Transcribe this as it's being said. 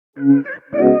Pinged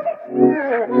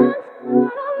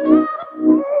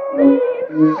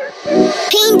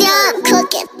up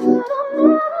cooking.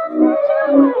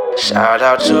 Shout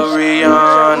out to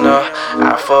Rihanna,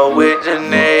 I fuck with the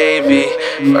Navy.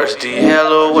 First D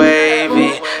hella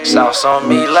wavy, sauce on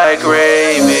me like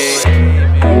gravy.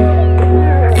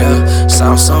 Yeah,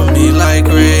 sauce on me like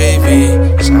gravy.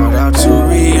 Shout out to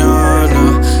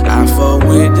Rihanna, I fuck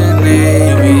with the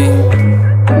Navy.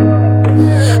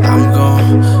 I'm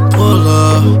gon' pull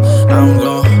up, I'm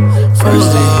gon'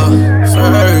 first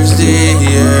D,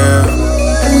 yeah.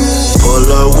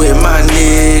 Pull up with my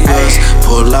niggas,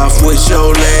 pull off with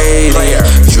your lady.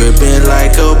 Drippin'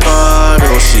 like a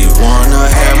bottle, she wanna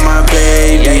have my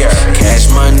baby. Cash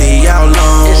money all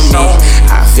on me,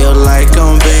 I feel like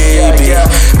I'm baby.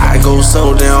 I go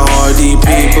so damn hard, these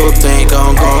people think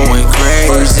I'm going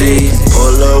crazy.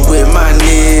 Pull up with my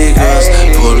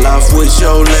niggas, pull off with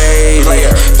your lady.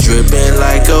 Drippin'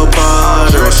 like a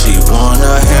bottle, she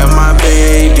wanna have my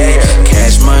baby.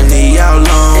 Cash money all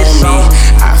on me,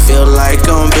 I feel like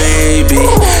I'm baby.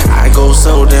 I go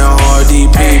so damn hard, these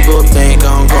people think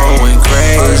I'm going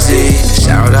crazy.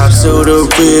 Shout out to the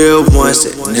real ones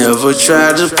that never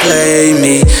try to play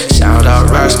me. Shout out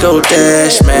Roscoe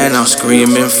Dash, man, I'm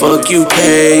screaming, fuck you,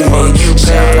 pay me.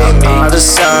 Shout out all the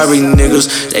sorry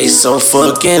niggas, they so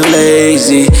fucking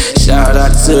lazy. Shout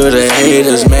out to the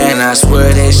haters, man, I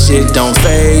swear that shit don't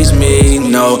faze me,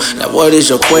 no. Now what is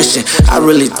your question? I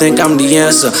really think I'm the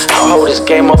answer. I'll hold this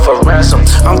game up for ransom.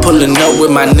 I'm pulling up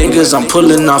with my niggas, I'm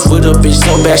pulling off with a bitch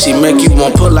so bad she make you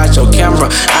want pull out your camera.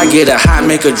 I get a high,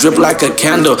 make her drip like a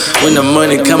candle. When the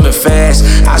money coming fast,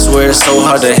 I swear it's so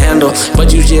hard to handle.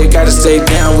 But you just gotta stay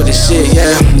down with the shit,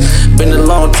 yeah. Been a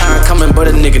long time coming, but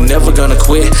a nigga never gonna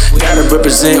quit. Gotta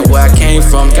represent where I came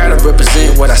from, gotta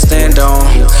represent what I stand on.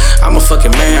 I'm a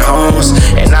fucking man, homes,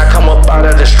 and I come up out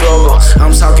of the struggle.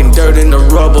 I'm talking dirt in the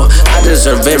rubble. I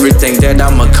deserve everything that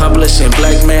I'm accomplishing.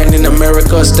 Black man in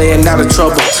America, staying out of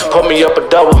trouble. Put me up a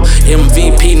double,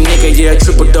 MVP nigga, yeah,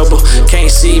 triple double.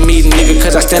 Can't see me nigga,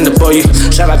 cause I stand above you.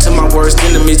 Shout out to my worst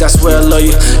enemies, I swear I love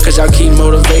you. Cause y'all keep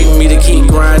motivating me to keep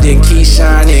grinding, keep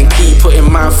shining, keep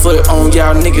putting my foot on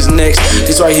y'all niggas next.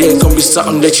 This right here gonna be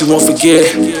something that you won't forget.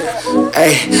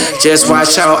 Hey, just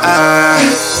watch your eye.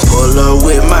 Pull up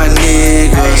with my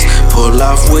niggas, pull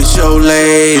off with your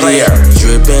lady.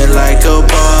 Drippin' like a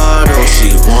bottle,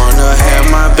 she wanna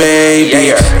have my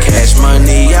baby. Cash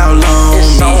money all on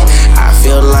me, I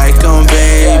feel like I'm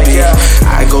baby.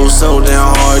 I go so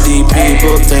damn hard, these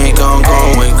people think I'm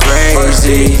going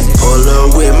crazy. Pull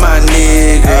up with my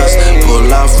niggas,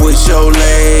 pull off with your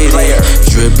lady.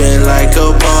 Drippin' like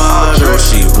a bottle,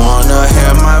 she wanna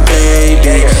have my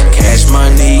baby. Cash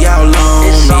money all on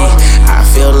me, I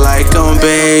feel like I'm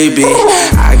baby.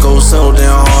 I go so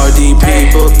damn hard, these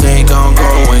people think I'm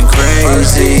going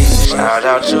crazy. Shout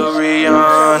out to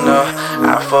Rihanna,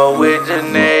 I fuck with the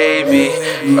Navy.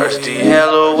 First D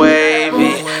hella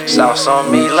wavy, sauce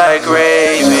on me like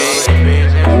gravy.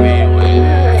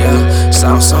 Yeah,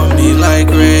 sauce on me like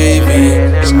gravy.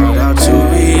 Shout out to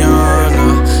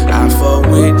Rihanna, I fuck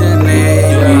with the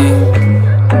Navy.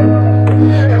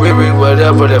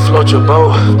 Whatever that float your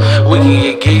boat, we can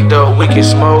get geeked up, we can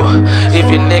smoke. If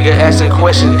your nigga asking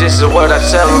questions, this is what I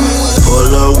tell him.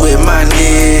 Pull up with my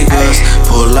niggas,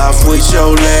 pull off with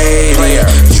your lady.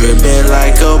 Drippin'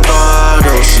 like a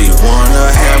bottle, she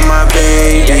wanna have my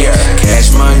baby.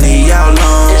 Cash money all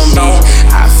on me,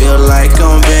 I feel like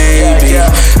I'm baby.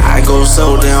 I go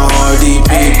so damn hard, these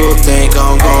people think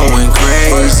I'm